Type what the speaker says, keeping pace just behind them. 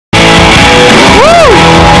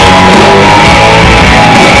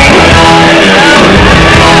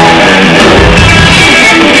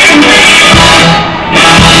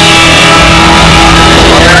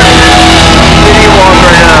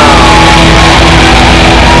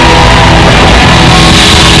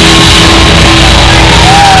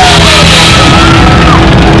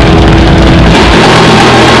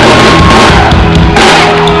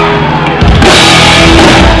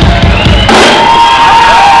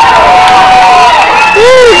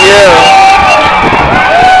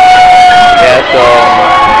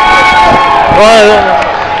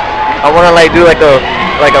do like a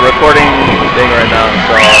recording thing right now.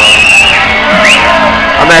 So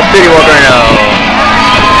I'm at City Walk right now.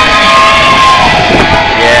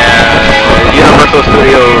 Yeah, Universal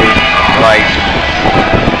Studios like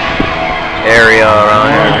area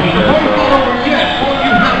around here and shit. So.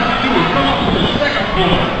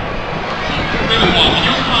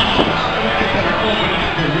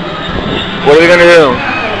 What are we gonna do?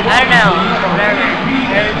 I don't know. Whatever.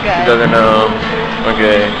 She doesn't know.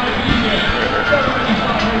 Okay.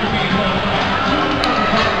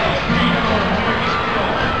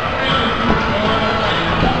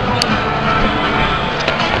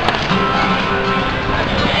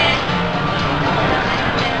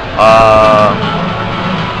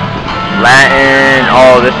 Latin.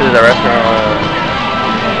 Oh, this is a restaurant.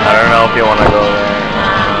 I don't know if you want to go there.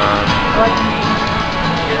 What?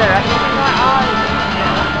 Is there a restaurant?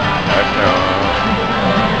 Restaurant.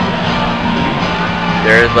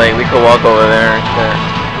 There's like, we could walk over there and shit.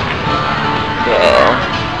 So,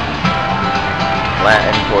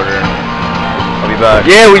 Latin Quarter. I'll be back.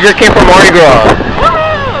 Yeah, we just came from Mardi Gras.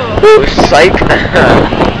 Woo! Psych.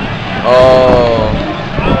 Oh,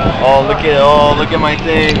 look at my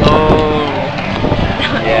thing. Oh.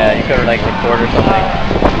 Yeah, you could like record or something.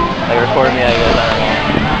 Like record me, I guess. I don't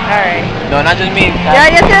know. Alright. No, not just me.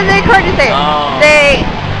 Yeah, just gonna record you say. Oh. Say,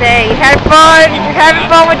 you had fun. You're having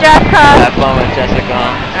fun with Jessika. Have fun with Jessika.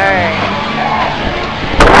 Alright.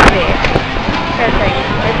 See. Perfect.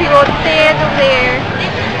 There's people stand over there.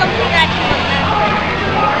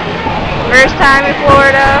 First time in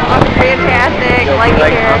Florida. Fantastic. Yo, like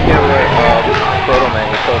it here. I'm here with Proto Man.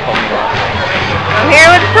 He's so fucking awesome. I'm here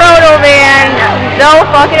with Proto Man. So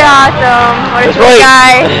fucking awesome. What a sweet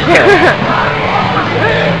guy.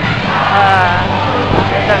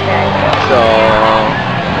 It's okay. So,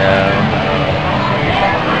 yeah.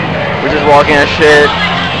 We're just walking and shit.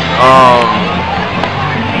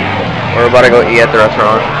 We're about to go eat at the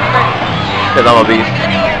restaurant. Cause I'm a beast.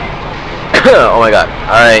 Oh my god.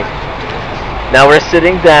 Alright. Now we're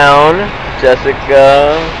sitting down.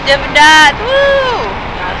 Jessika. Dippin' Dots. Woo!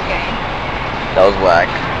 Okay. That was whack.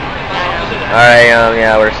 Alright,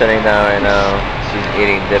 yeah, we're sitting down right now. She's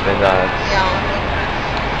eating Dippin' Dots.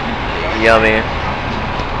 Yummy.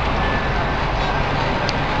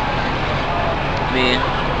 Me.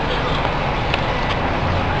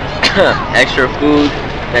 Extra food.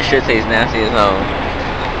 That shit tastes nasty as hell.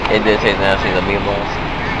 It did taste nasty, the meatballs.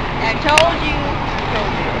 I told you.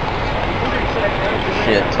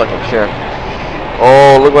 Shit, fucking sure.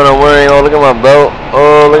 Oh, look what I'm wearing. Oh, look at my belt.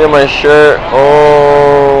 Oh, look at my shirt.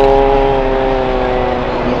 Oh.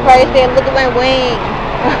 He's probably saying, look at my wing.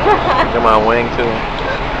 Look at my wing, too.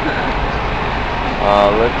 Oh,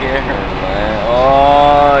 look at her, man.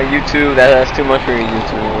 Oh, YouTube. That's too much for you,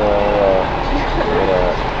 YouTube. Look at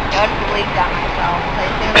that. I would believe that myself. I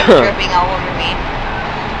think they're dripping all over me.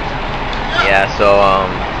 Yeah, so,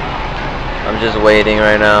 I'm just waiting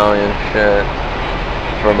right now and shit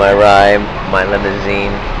for my ride, my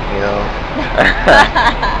limousine, you know.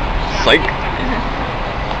 Psych.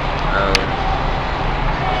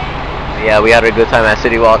 Yeah, we had a good time at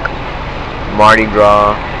City Walk, Mardi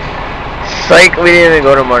Gras. Psych, we didn't even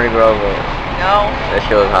go to Mardi Gras, but No. that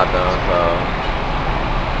shit was hot though, so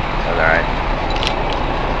that's alright.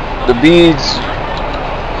 The beads.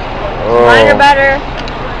 Oh. Mine are better.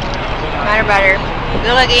 Mine are better.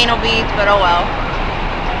 They look like anal beads, but oh well.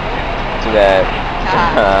 Too bad.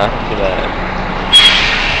 Too bad.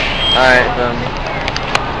 Alright, then.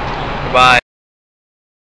 Goodbye.